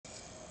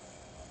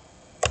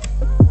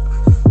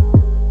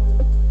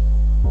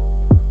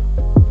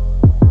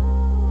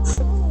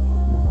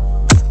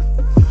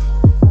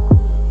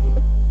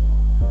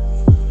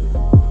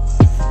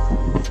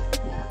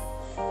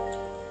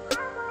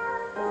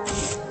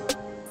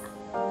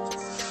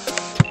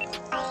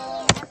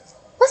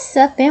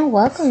What's up and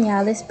welcome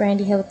y'all, it's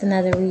Brandy here with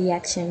another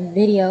reaction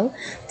video.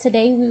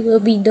 Today we will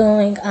be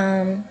doing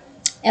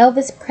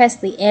Elvis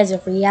Presley Edge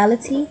of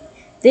Reality.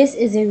 This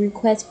is a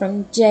request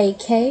from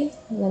JK.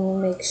 Let me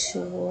make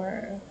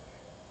sure.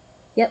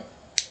 Yep,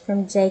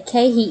 from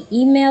JK. He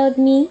emailed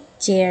me,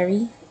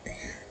 Jerry.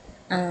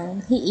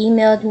 He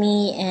emailed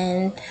me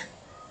and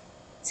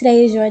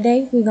today is your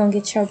day. We're gonna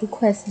get your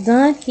request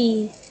done.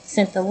 He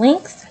sent the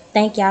links.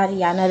 Thank y'all.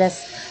 Y'all know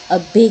that's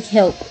a big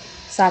help,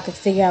 so I can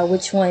figure out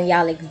which one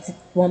y'all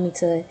want me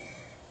to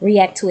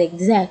react to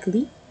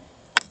exactly.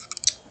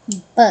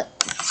 But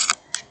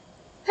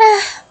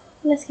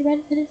let's get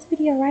ready for this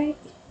video, right?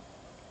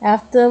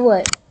 After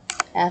what?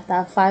 After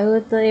I fight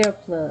with the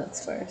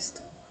earplugs first,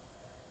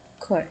 of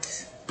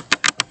course.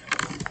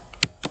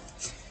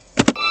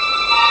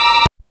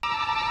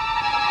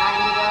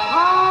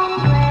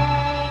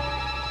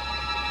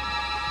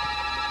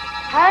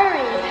 Hurry.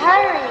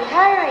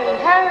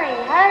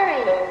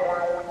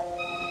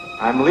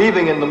 I'm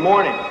leaving in the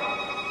morning.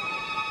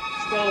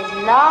 Stay as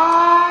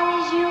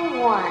long as you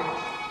want.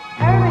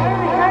 Hurry.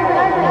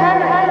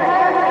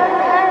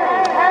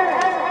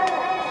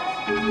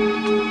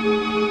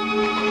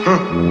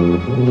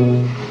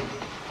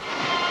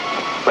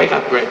 Wake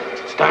up, Greg.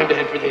 It's time to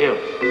head for the hills.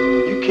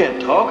 You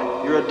can't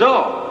talk. You're a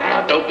dog.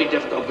 Now, don't be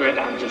difficult, Greg.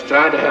 I'm just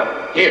trying to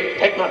help. Here,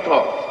 take my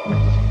paw.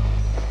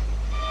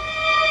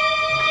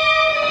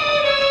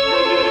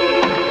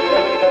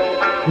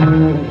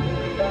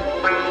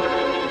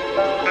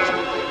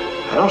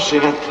 I don't see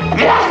nothing. Come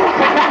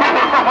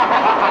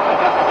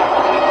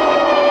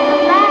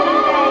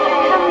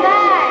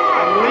back.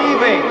 I'm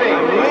leaving.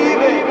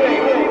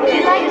 Would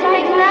you like to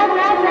make love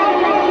to me?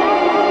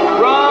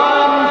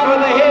 Run for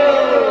the hills.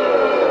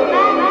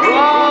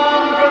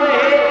 Run for the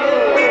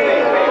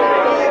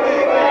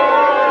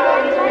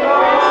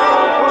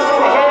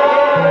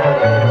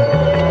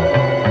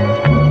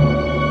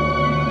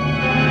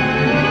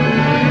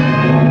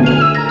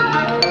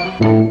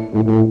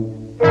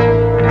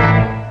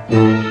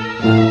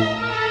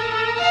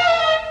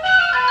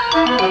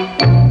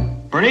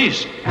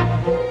Bernice.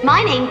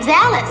 My name's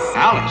Alice.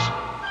 Alice.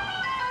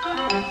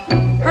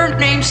 Her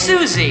name's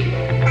Susie.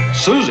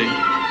 Susie.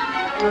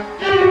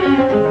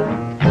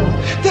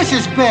 This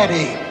is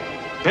Betty.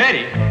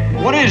 Betty.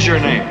 What is your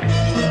name?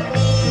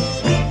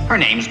 Her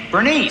name's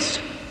Bernice.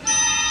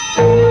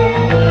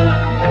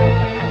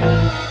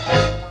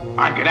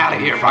 I'd get out of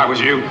here if I was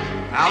you.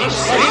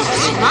 Alice.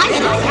 My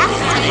name's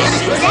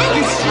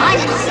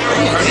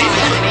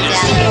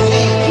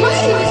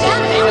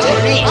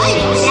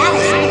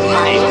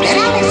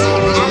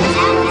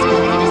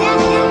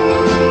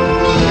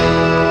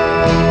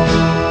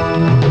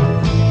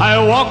I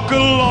walk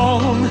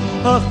along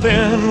a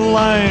thin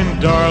line,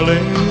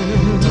 darling.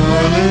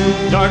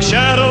 Dark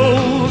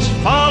shadows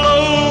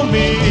follow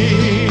me.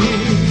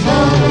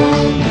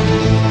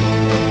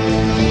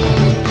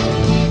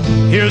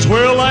 Here's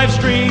where life's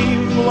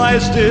dream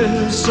lies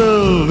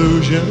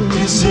disillusion.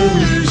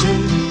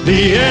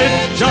 The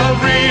edge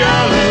of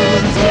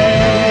reality.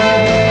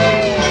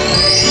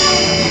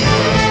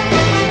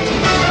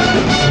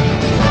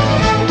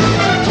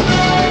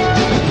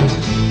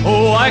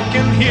 Oh, I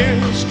can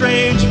hear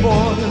strange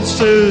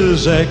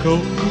voices echo,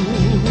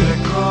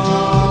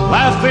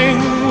 laughing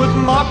with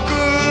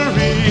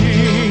mockery.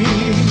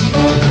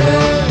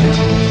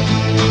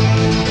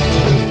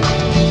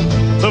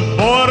 The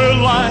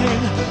borderline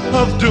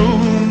of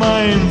doom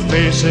I'm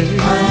facing,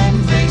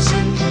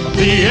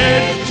 the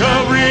edge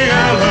of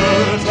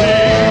reality.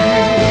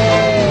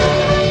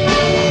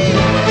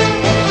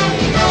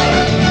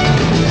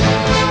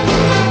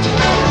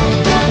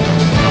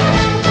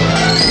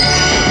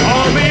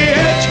 On the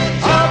edge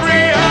of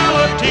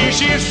reality,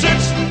 she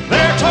sits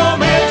there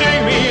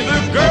tormenting me, the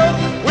girl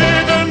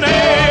with a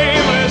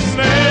nameless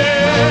name.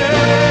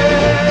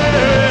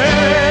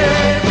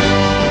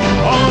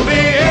 On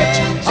the edge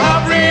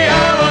of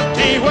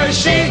reality, where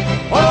she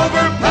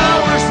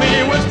overpowers me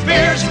with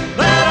fears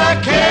that I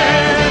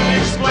can't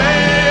explain.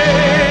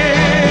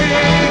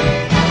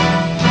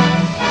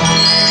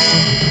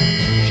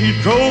 She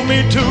drove me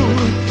to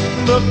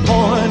the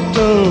point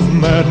of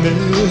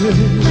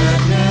madness,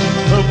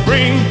 the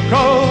brink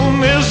of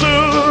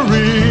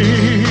misery.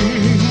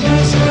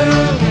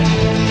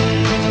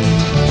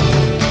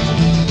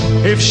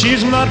 If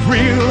she's not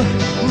real,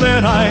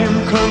 then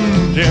I'm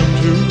condemned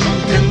to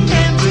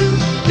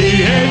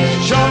the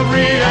edge of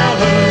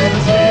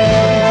reality.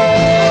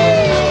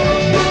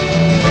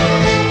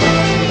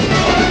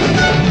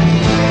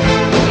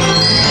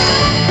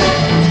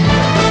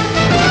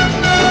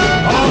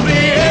 On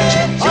the edge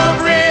of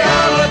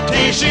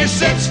reality, she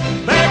sits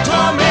there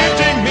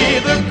tormenting me,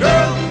 the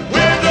girl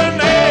with a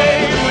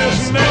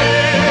nameless name.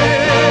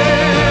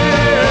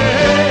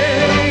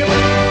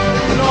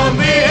 And on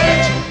the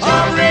edge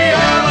of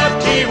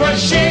reality, where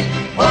she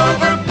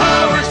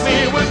overpowers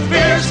me with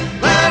fears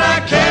that I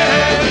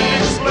can't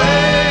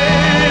explain.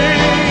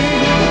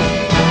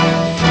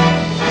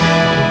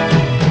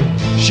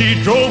 She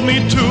drove me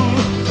to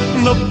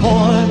the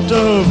point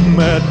of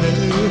madness,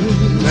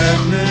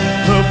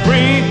 the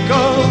brink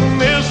of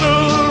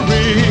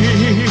misery.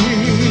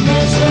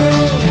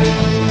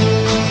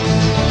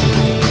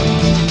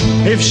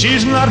 If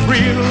she's not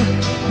real,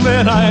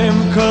 then I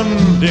am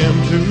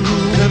condemned to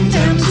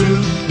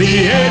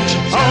the edge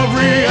of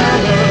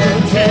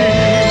reality.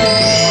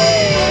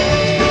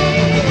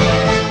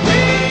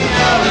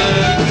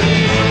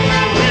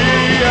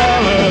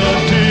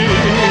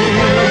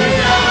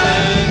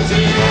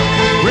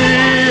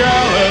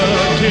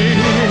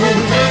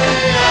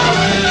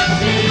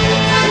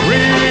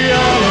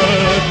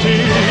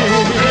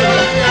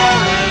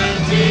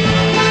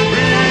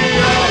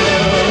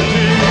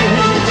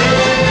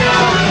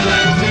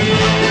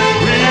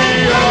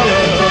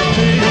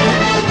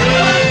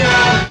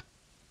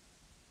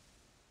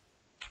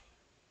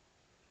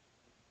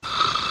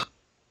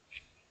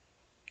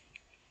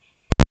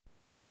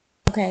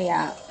 Okay,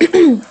 y'all.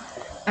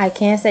 I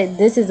can't say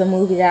this is a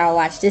movie that I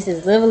watched. This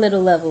is Live a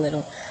Little, Love a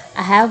Little.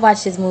 I have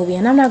watched this movie,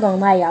 and I'm not gonna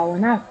lie, y'all.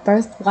 When I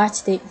first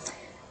watched it,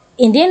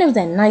 and then it was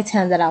at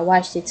nighttime that I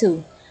watched it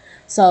too.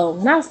 So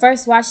when I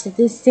first watched it,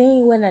 this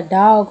scene when a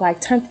dog like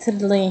turned into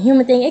the little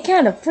human thing, it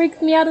kind of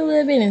freaked me out a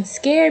little bit and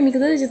scared me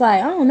because it was just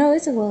like, I don't know,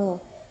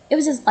 it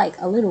was just like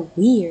a little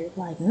weird,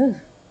 like,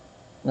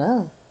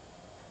 well.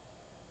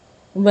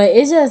 But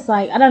it's just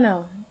like, I don't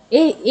know.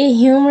 It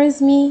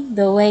humors me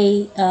the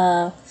way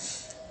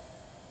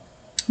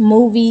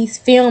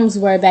films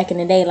were back in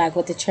the day, like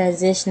with the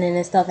transitioning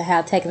and stuff, and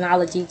how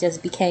technology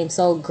just became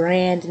so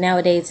grand.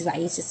 Nowadays,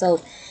 it's just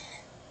so,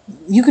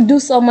 you can do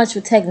so much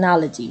with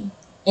technology.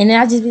 And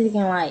then I just be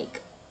thinking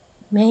like,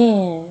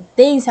 man,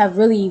 things have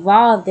really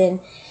evolved,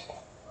 and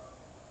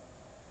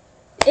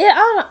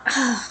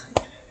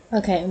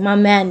okay, my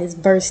mind is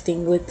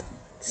bursting with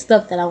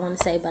stuff that I want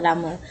to say, but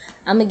I'm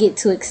gonna get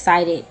too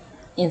excited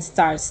and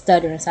start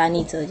stuttering, so I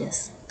need to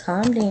just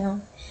calm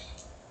down.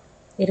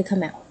 It'll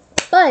come out.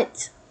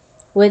 But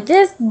with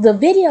the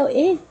video,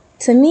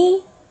 to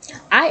me,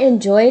 I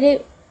enjoyed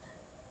it,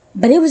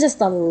 but it was just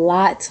a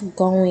lot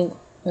going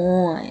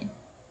on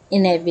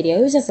in that video.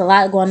 It was just a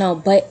lot going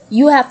on, but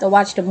you have to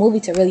watch the movie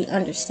to really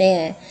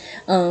understand,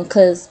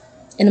 because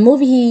in the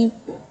movie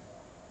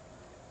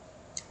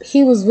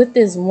he was with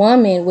this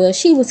woman. Well,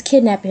 she was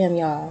kidnapping him,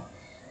 y'all.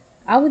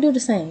 I would do the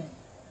same,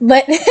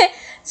 but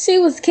she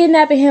was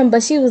kidnapping him,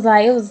 but she was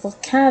like, it was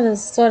kind of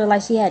sort of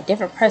like she had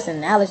different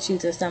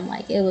personalities or something.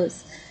 Like, it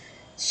was,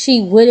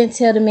 she wouldn't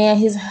tell the man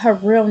her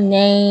real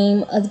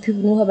name. Other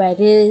people knew her by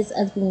this,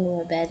 other people knew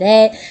her by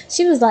that.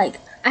 She was like,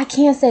 I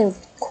can't say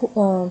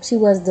she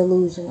was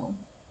delusional,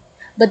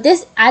 but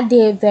I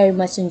did very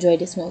much enjoy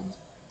this movie.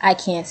 I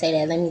can't say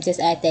that. Let me just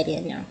add that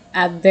in now.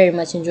 I very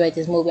much enjoyed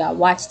this movie. I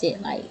watched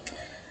it like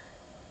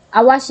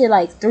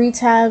 3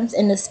 times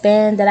in the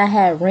span that I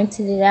had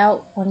rented it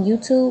out on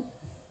YouTube.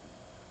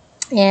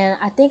 And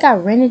I think I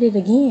rented it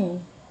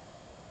again.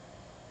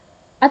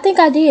 I think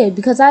I did,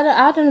 because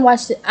I didn't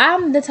watch it.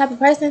 I'm the type of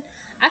person,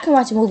 I can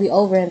watch a movie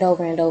over and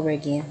over and over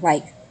again.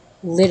 Like,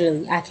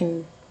 literally, I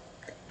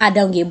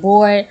don't get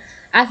bored.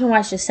 I can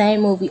watch the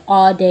same movie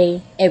all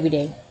day, every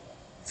day,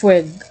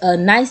 for a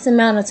nice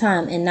amount of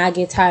time and not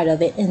get tired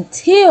of it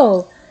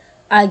until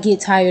I get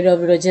tired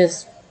of it, or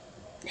just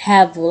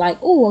have like,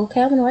 oh,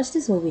 okay, I'm gonna watch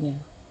this movie now.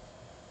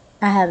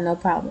 I have no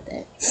problem with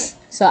that.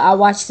 So I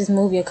watched this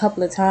movie a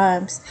couple of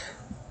times,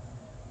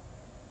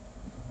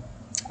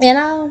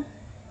 and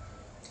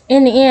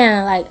in the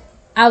end, like,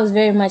 I was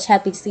very much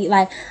happy to see.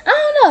 Like, I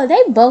don't know,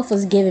 they both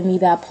was giving me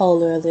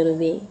bipolar a little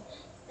bit.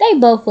 They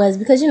both was,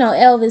 because, you know,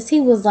 Elvis, he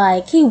was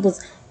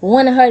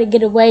wanting her to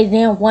get away,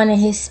 then wanting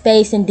his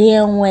space, and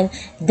then when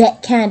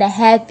that kind of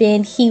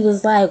happened, he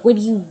was like, what are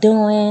you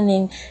doing,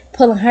 and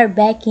pulling her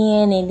back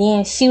in, and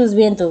then she was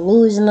being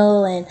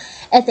delusional. And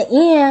at the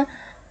end,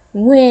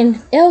 when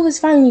Elvis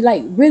finally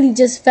like really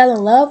just fell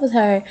in love with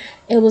her,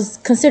 it was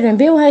considering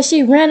being with her,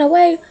 she ran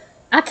away.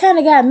 I kind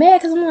of got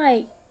mad, because I'm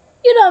like,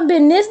 you done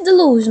been this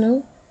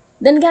delusional,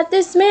 then got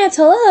this man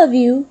to love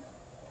you,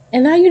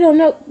 and now you don't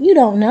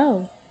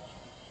know.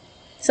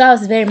 So I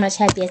was very much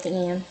happy at the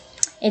end.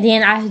 And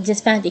then I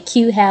just found it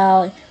cute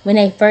how when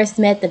they first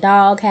met, the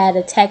dog had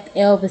attacked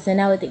Elvis, and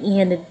now at the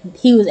end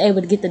he was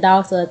able to get the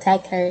dog to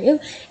attack her.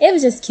 It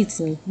was just cute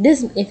to me.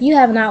 If you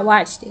have not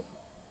watched it,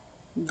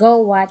 go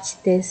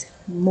watch this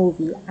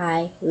movie.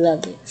 I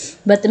loved it.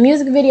 But the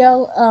music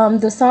video,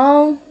 the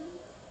song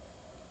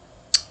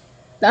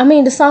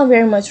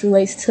very much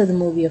relates to the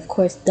movie. Of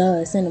course,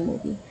 does in the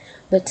movie.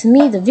 But to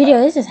me, the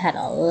video, it just had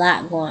a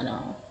lot going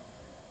on.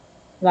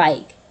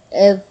 Like,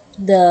 if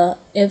the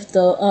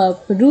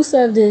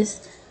producer of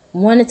this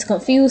wanted to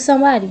confuse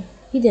somebody,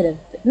 he did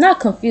not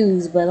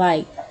confuse, but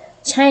like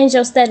change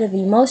your state of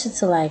emotion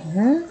to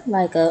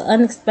like a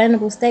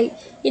unexplainable state.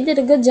 He did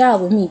a good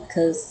job with me,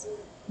 because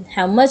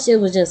how much it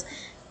was just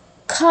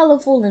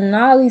colorful and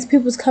all these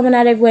people's coming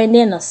out everywhere, and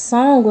then the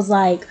song was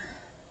like,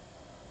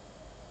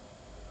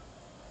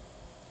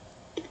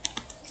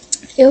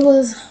 it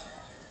was,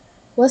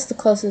 what's the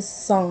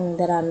closest song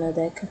that I know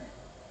that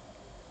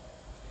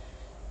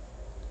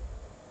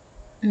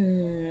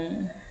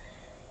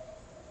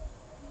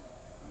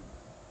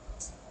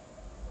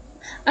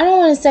I don't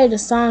want to say the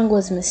song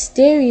was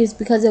mysterious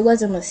because it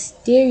wasn't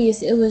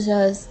mysterious. It was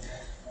just,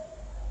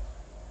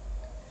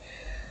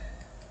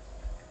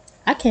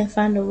 I can't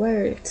find a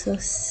word to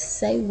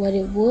say what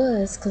it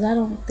was because I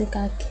don't think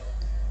I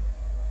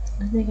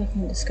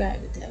can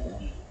describe it that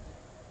way.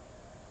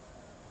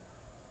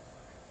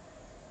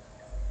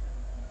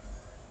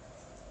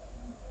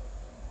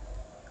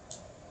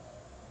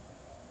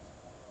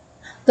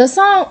 The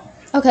song,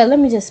 okay, let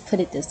me just put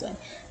it this way.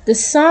 The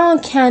song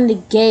kind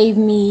of gave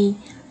me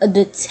a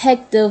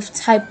detective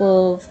type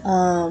of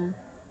tone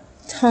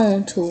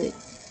to it.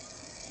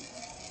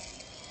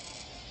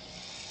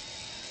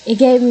 It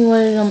gave me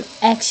one of them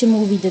action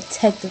movie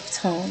detective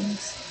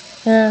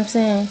tones. You know what I'm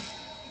saying?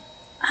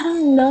 I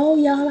don't know,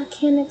 y'all. I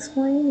can't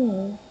explain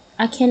it.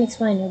 I can't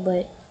explain it,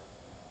 but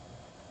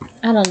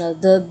I don't know.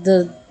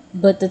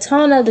 But the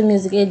tone of the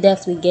music, it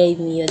definitely gave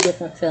me a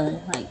different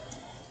feeling. Like,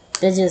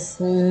 that just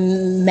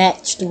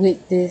matched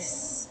with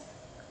this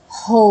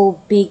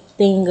whole big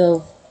thing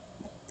of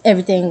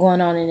everything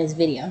going on in this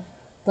video.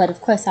 But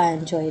of course I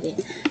enjoyed it.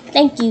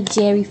 Thank you,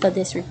 Jerry, for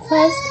this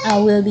request. I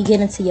will be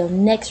getting to your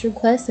next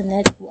request, and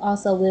that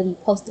also will be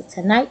posted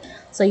tonight,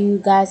 so you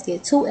guys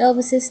get 2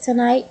 Elvises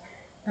tonight.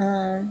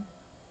 I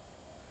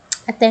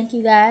thank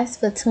you guys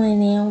for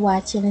tuning in,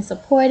 watching, and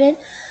supporting.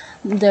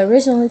 The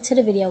original link to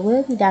the video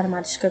will be down in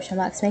my description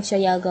box. Make sure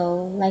y'all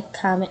go like,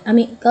 comment.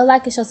 Go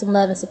like and show some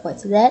love and support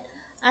to that.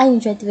 I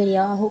enjoyed the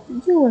video. I hope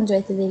you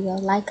enjoyed the video.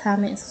 Like,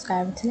 comment, and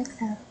subscribe. Until next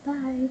time.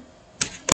 Bye.